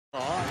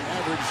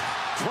averaged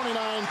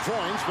 29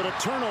 points, but a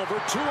turnover,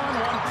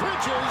 2-on-1.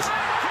 Bridges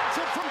gets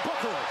it from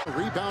Booker.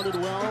 Rebounded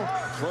well,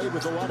 played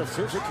with a lot of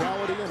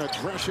physicality and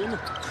aggression,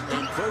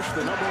 and pushed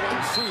the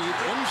 #1 seed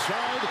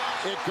inside.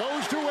 It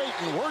goes to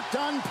Ayton, worked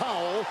on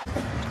Powell.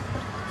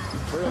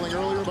 Trailing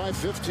earlier by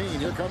 15.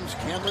 Here comes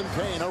Cameron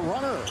Payne, a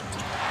runner.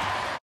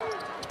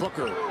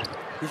 Booker,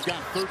 who's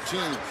got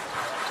 13.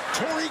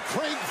 Torrey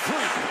Craig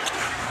free.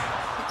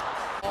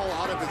 All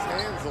out of his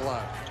hands a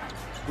lot.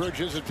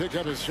 Bridges had picked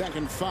up his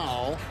second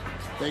foul.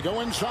 They go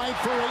inside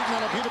for Ayton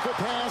on a beautiful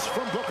pass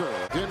from Booker.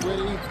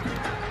 Dinwiddie,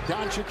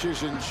 Doncic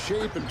is in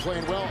shape and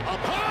playing well. Up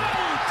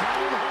high,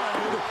 down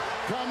hard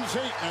comes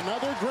Ayton.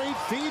 Another great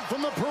feed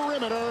from the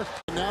perimeter.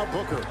 And now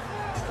Booker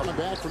coming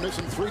back from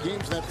missing 3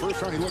 games in that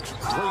first round. He looks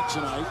great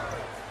tonight.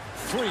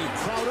 3,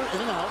 Crowder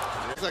in and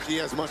out. Looks like he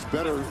has much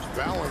better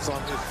balance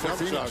on his jump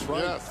shot.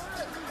 Right? Yes.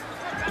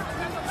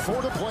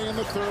 4 to play in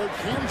the third.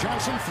 Cam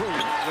Johnson 3. Look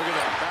at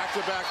that.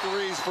 Back-to-back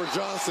threes for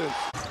Johnson.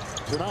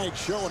 Tonight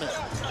showing it.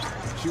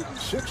 Shooting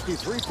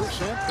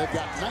 63%. They've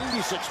got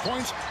 96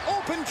 points.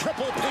 Open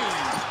triple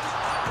Payne.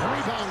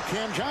 Rebound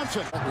Cam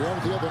Johnson. We had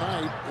it the other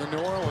night in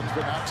New Orleans,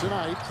 but not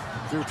tonight.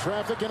 Through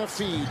traffic and a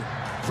feed.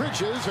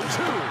 Bridges a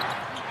 2.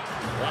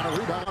 And a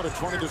rebound, a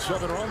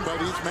 20-7 run by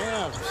these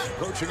Mavs.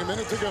 Approaching a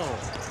minute to go.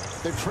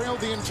 They've trailed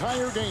the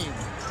entire game.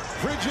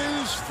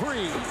 Bridges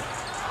 3.